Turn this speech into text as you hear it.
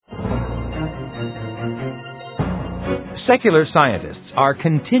Secular scientists are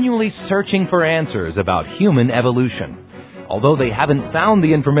continually searching for answers about human evolution. Although they haven't found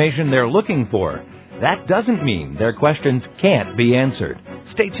the information they're looking for, that doesn't mean their questions can't be answered.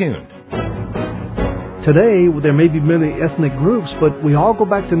 Stay tuned. Today, there may be many ethnic groups, but we all go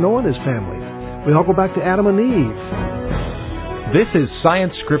back to Noah and his family. We all go back to Adam and Eve. This is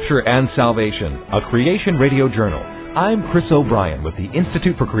Science, Scripture, and Salvation, a Creation Radio Journal. I'm Chris O'Brien with the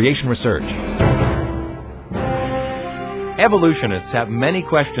Institute for Creation Research. Evolutionists have many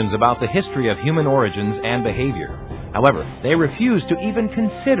questions about the history of human origins and behavior. However, they refuse to even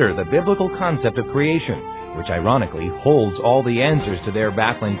consider the biblical concept of creation, which ironically holds all the answers to their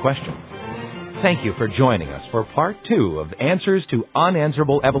baffling questions. Thank you for joining us for Part 2 of Answers to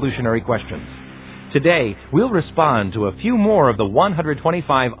Unanswerable Evolutionary Questions. Today, we'll respond to a few more of the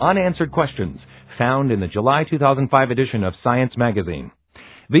 125 unanswered questions found in the July 2005 edition of Science magazine.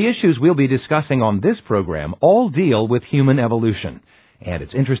 The issues we'll be discussing on this program all deal with human evolution. And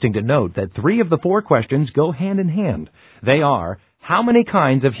it's interesting to note that 3 of the 4 questions go hand in hand. They are, how many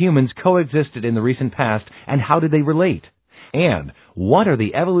kinds of humans coexisted in the recent past, and how did they relate? And what are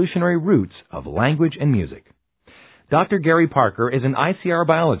the evolutionary roots of language and music? Dr. Gary Parker is an ICR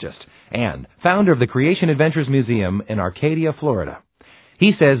biologist and founder of the Creation Adventures Museum in Arcadia, Florida.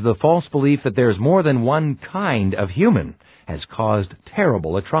 He says the false belief that there's more than one kind of human has caused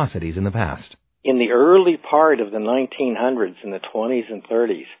terrible atrocities in the past. In the early part of the 1900s, in the 20s and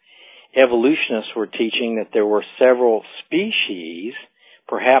 30s, evolutionists were teaching that there were several species,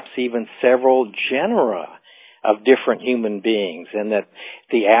 perhaps even several genera of different human beings, and that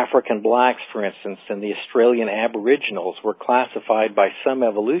the African blacks, for instance, and the Australian aboriginals were classified by some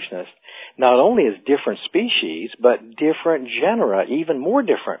evolutionists not only as different species, but different genera, even more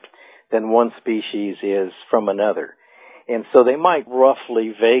different than one species is from another. And so they might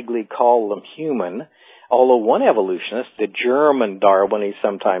roughly, vaguely call them human, although one evolutionist, the German Darwin he's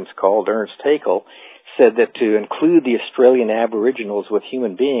sometimes called, Ernst Haeckel, said that to include the Australian aboriginals with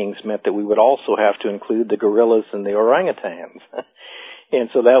human beings meant that we would also have to include the gorillas and the orangutans. And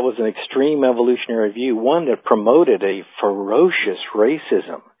so that was an extreme evolutionary view, one that promoted a ferocious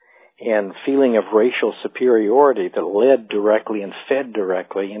racism and feeling of racial superiority that led directly and fed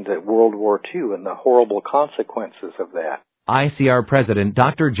directly into World War II and the horrible consequences of that. ICR President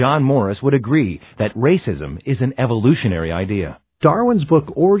Dr. John Morris would agree that racism is an evolutionary idea. Darwin's book,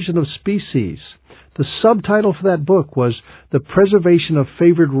 Origin of Species, the subtitle for that book was The Preservation of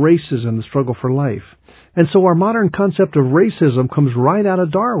Favored Races in the Struggle for Life. And so our modern concept of racism comes right out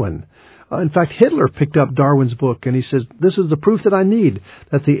of Darwin. In fact, Hitler picked up Darwin's book and he says, this is the proof that I need,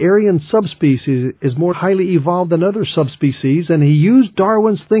 that the Aryan subspecies is more highly evolved than other subspecies, and he used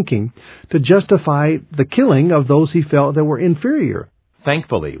Darwin's thinking to justify the killing of those he felt that were inferior.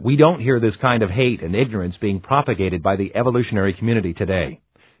 Thankfully, we don't hear this kind of hate and ignorance being propagated by the evolutionary community today.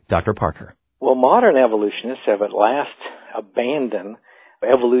 Dr. Parker. Well, modern evolutionists have at last abandoned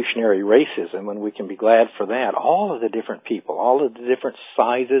evolutionary racism, and we can be glad for that. All of the different people, all of the different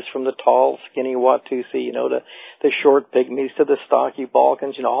sizes, from the tall, skinny Watusi, to the short pygmies, to the stocky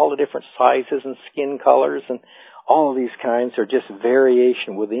Balkans, all the different sizes and skin colors, and all of these kinds are just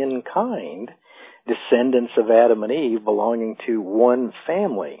variation within kind, descendants of Adam and Eve belonging to one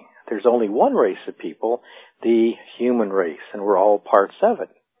family. There's only one race of people, the human race, and we're all parts of it.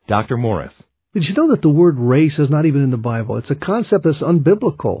 Dr. Morris. Did you know that the word race is not even in the Bible? It's a concept that's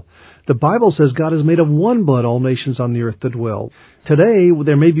unbiblical. The Bible says God has made of one blood all nations on the earth to dwell. Today,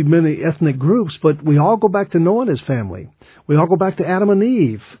 there may be many ethnic groups, but we all go back to Noah and his family. We all go back to Adam and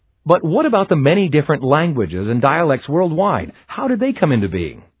Eve. But what about the many different languages and dialects worldwide? How did they come into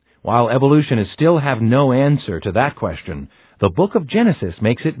being? While evolutionists still have no answer to that question, the book of Genesis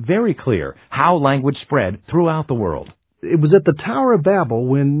makes it very clear how language spread throughout the world. It was at the Tower of Babel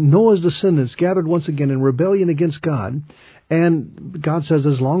when Noah's descendants gathered once again in rebellion against God. And God says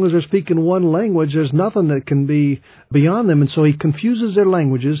as long as they're speaking one language, there's nothing that can be beyond them. And so he confuses their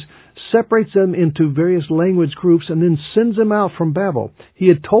languages, separates them into various language groups, and then sends them out from Babel. He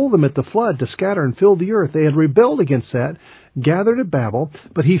had told them at the flood to scatter and fill the earth. They had rebelled against that, gathered at Babel,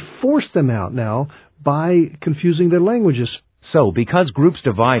 but he forced them out now by confusing their languages. So, because groups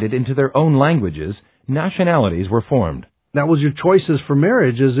divided into their own languages, nationalities were formed. That was your choices for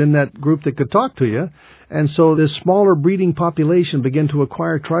marriages in that group that could talk to you. And so this smaller breeding population began to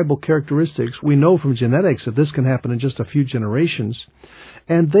acquire tribal characteristics. We know from genetics that this can happen in just a few generations.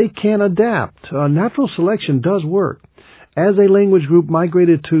 And they can adapt. Natural selection does work. As a language group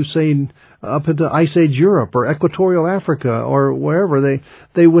migrated to, say, up into Ice Age Europe or Equatorial Africa or wherever,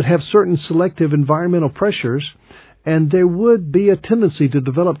 they would have certain selective environmental pressures, and there would be a tendency to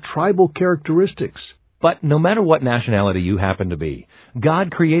develop tribal characteristics. But no matter what nationality you happen to be,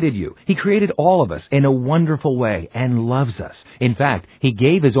 God created you. He created all of us in a wonderful way and loves us. In fact, He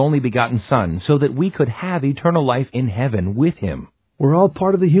gave His only begotten Son so that we could have eternal life in heaven with Him. We're all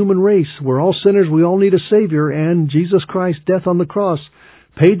part of the human race. We're all sinners. We all need a Savior, and Jesus Christ's death on the cross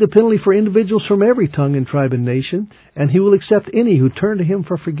paid the penalty for individuals from every tongue and tribe and nation, and He will accept any who turn to Him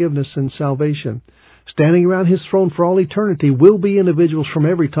for forgiveness and salvation. Standing around His throne for all eternity will be individuals from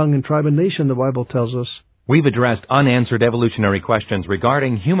every tongue and tribe and nation, the Bible tells us. We've addressed unanswered evolutionary questions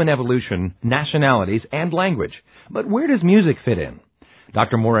regarding human evolution, nationalities, and language. But where does music fit in?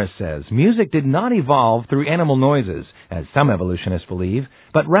 Dr. Morris says music did not evolve through animal noises, as some evolutionists believe,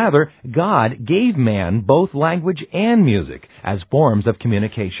 but rather God gave man both language and music as forms of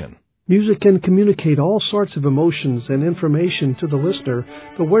communication. Music can communicate all sorts of emotions and information to the listener,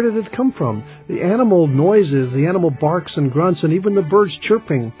 but where did it come from? The animal noises, the animal barks and grunts, and even the birds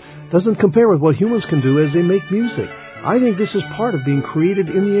chirping doesn't compare with what humans can do as they make music. I think this is part of being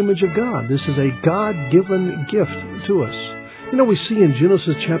created in the image of God. This is a God-given gift to us. You know, we see in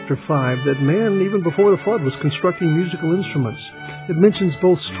Genesis chapter 5 that man, even before the flood, was constructing musical instruments. It mentions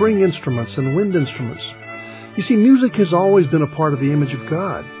both string instruments and wind instruments. You see, music has always been a part of the image of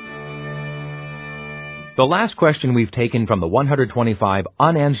God. The last question we've taken from the 125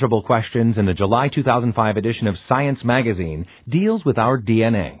 unanswerable questions in the July 2005 edition of Science magazine deals with our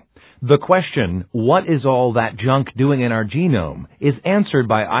DNA. The question, what is all that junk doing in our genome, is answered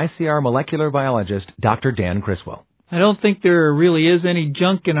by ICR molecular biologist Dr. Dan Criswell. I don't think there really is any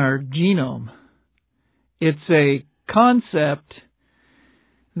junk in our genome. It's a concept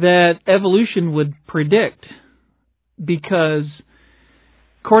that evolution would predict, because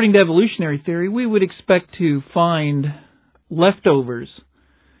according to evolutionary theory, we would expect to find leftovers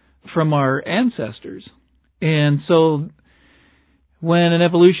from our ancestors. And so when an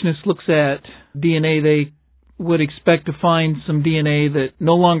evolutionist looks at DNA, they would expect to find some DNA that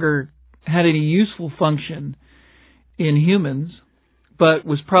no longer had any useful function in humans, but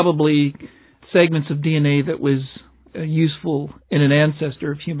was probably segments of DNA that was useful in an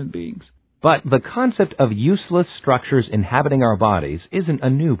ancestor of human beings. But the concept of useless structures inhabiting our bodies isn't a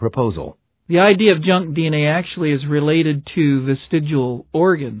new proposal. The idea of junk DNA actually is related to vestigial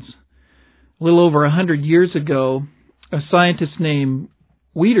organs. A little over 100 years ago, a scientist named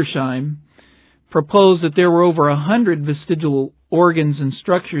Wiedersheim proposed that there were over 100 vestigial organs and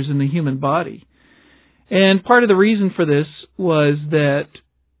structures in the human body. And part of the reason for this was that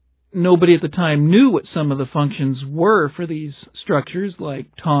nobody at the time knew what some of the functions were for these structures, like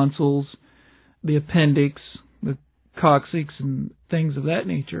tonsils, the appendix, the coccyx, and things of that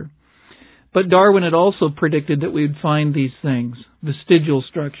nature. But Darwin had also predicted that we would find these things, vestigial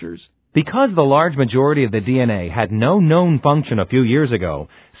structures. Because the large majority of the DNA had no known function a few years ago,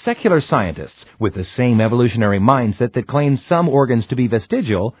 secular scientists, with the same evolutionary mindset that claims some organs to be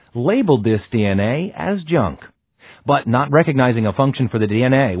vestigial, labeled this DNA as junk. But not recognizing a function for the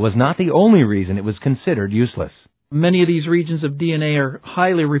DNA was not the only reason it was considered useless. Many of these regions of DNA are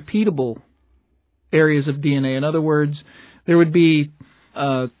highly repeatable areas of DNA. In other words, there would be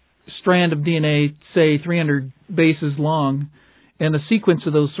a strand of DNA, say 300 bases long, and the sequence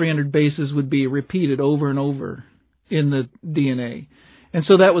of those 300 bases would be repeated over and over in the DNA. And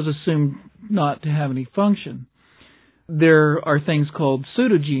so that was assumed not to have any function. There are things called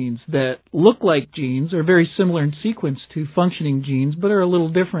pseudogenes that look like genes, are very similar in sequence to functioning genes, but are a little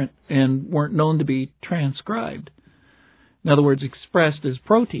different and weren't known to be transcribed. In other words, expressed as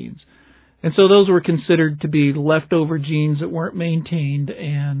proteins. And so those were considered to be leftover genes that weren't maintained,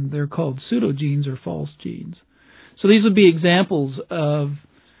 and they're called pseudogenes or false genes. So these would be examples of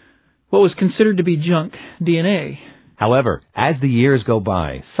what was considered to be junk DNA. However, as the years go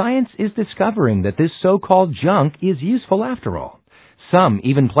by, science is discovering that this so-called junk is useful after all. Some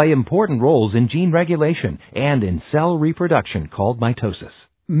even play important roles in gene regulation and in cell reproduction called mitosis.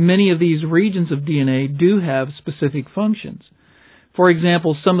 Many of these regions of DNA do have specific functions. For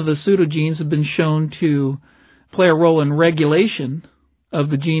example, some of the pseudogenes have been shown to play a role in regulation of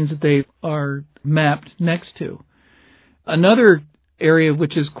the genes that they are mapped next to. Another area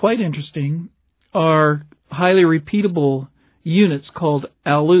which is quite interesting are highly repeatable units called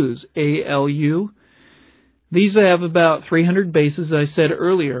ALUs, A-L-U. These have about 300 bases, as I said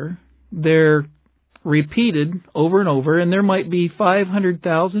earlier. They're repeated over and over, and there might be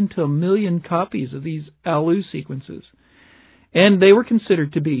 500,000 to 1 million copies of these ALU sequences. And they were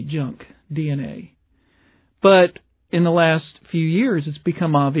considered to be junk DNA. But in the last few years, it's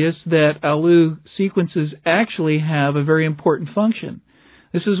become obvious that ALU sequences actually have a very important function.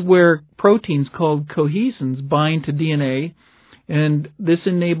 This is where proteins called cohesins bind to DNA, and this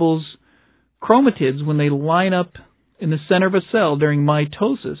enables chromatids, when they line up in the center of a cell during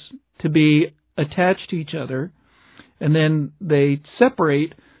mitosis, to be attached to each other, and then they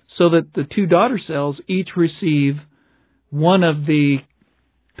separate so that the two daughter cells each receive one of the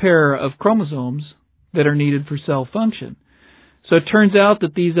pair of chromosomes that are needed for cell function. So it turns out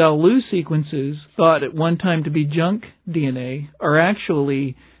that these ALU sequences, thought at one time to be junk DNA, are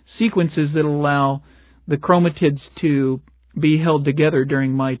actually sequences that allow the chromatids to be held together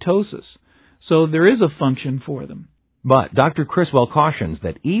during mitosis. So there is a function for them. But Dr. Criswell cautions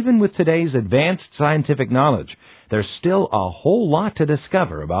that even with today's advanced scientific knowledge, there's still a whole lot to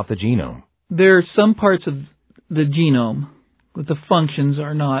discover about the genome. There are some parts of the genome that the functions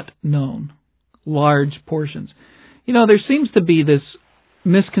are not known, large portions. There seems to be this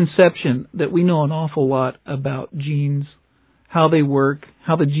misconception that we know an awful lot about genes, how they work,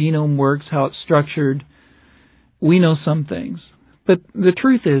 how the genome works, how it's structured. We know some things. But the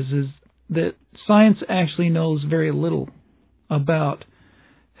truth is that science actually knows very little about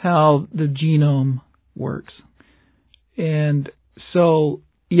how the genome works. And so,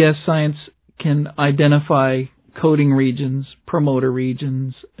 yes, science can identify coding regions, promoter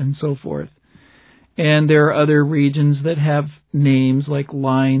regions, and so forth. And there are other regions that have names like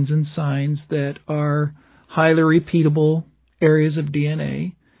lines and signs that are highly repeatable areas of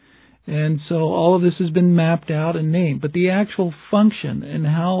DNA. And so all of this has been mapped out and named. But the actual function and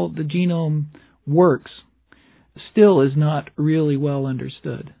how the genome works still is not really well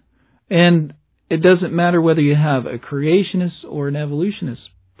understood. And it doesn't matter whether you have a creationist or an evolutionist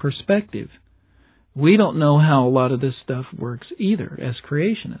perspective. We don't know how a lot of this stuff works either as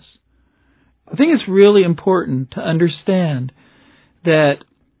creationists. I think it's really important to understand that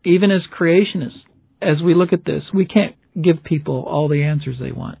even as creationists, as we look at this, we can't give people all the answers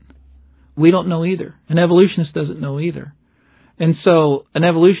they want. We don't know either. An evolutionist doesn't know either. And so an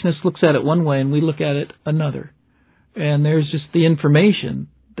evolutionist looks at it one way and we look at it another. And there's just the information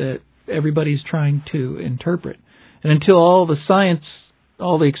that everybody's trying to interpret. And until all the science,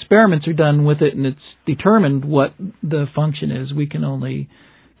 all the experiments are done with it and it's determined what the function is, we can only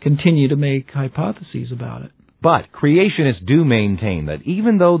continue to make hypotheses about it. But creationists do maintain that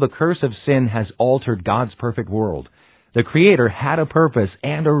even though the curse of sin has altered God's perfect world, the Creator had a purpose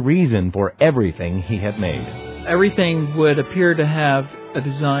and a reason for everything He had made. Everything would appear to have a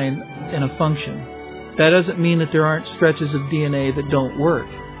design and a function. That doesn't mean that there aren't stretches of DNA that don't work.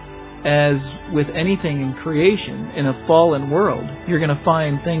 As with anything in creation, in a fallen world, you're going to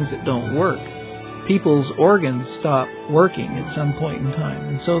find things that don't work. People's organs stop working at some point in time.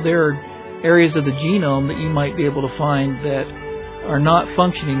 And so there are areas of the genome that you might be able to find that are not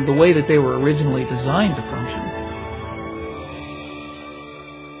functioning the way that they were originally designed to function.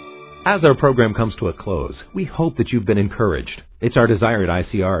 As our program comes to a close, we hope that you've been encouraged. It's our desire at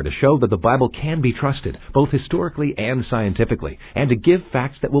ICR to show that the Bible can be trusted, both historically and scientifically, and to give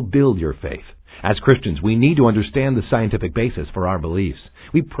facts that will build your faith. As Christians, we need to understand the scientific basis for our beliefs.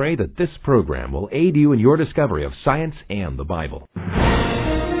 We pray that this program will aid you in your discovery of science and the Bible.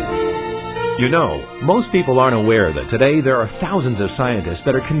 Most people aren't aware that today there are thousands of scientists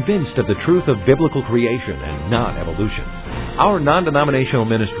that are convinced of the truth of biblical creation and not evolution. Our non-denominational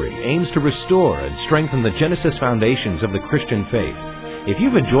ministry aims to restore and strengthen the Genesis foundations of the Christian faith. If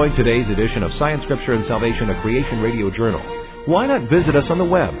you've enjoyed today's edition of Science, Scripture, and Salvation, a Creation Radio Journal, why not visit us on the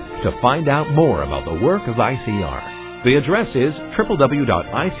web to find out more about the work of ICR? The address is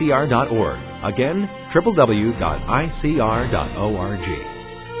www.icr.org. Again, www.icr.org.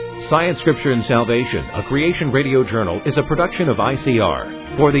 Science, Scripture, and Salvation, a Creation Radio Journal, is a production of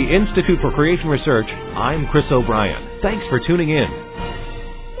ICR. For the Institute for Creation Research, I'm Chris O'Brien. Thanks for tuning in.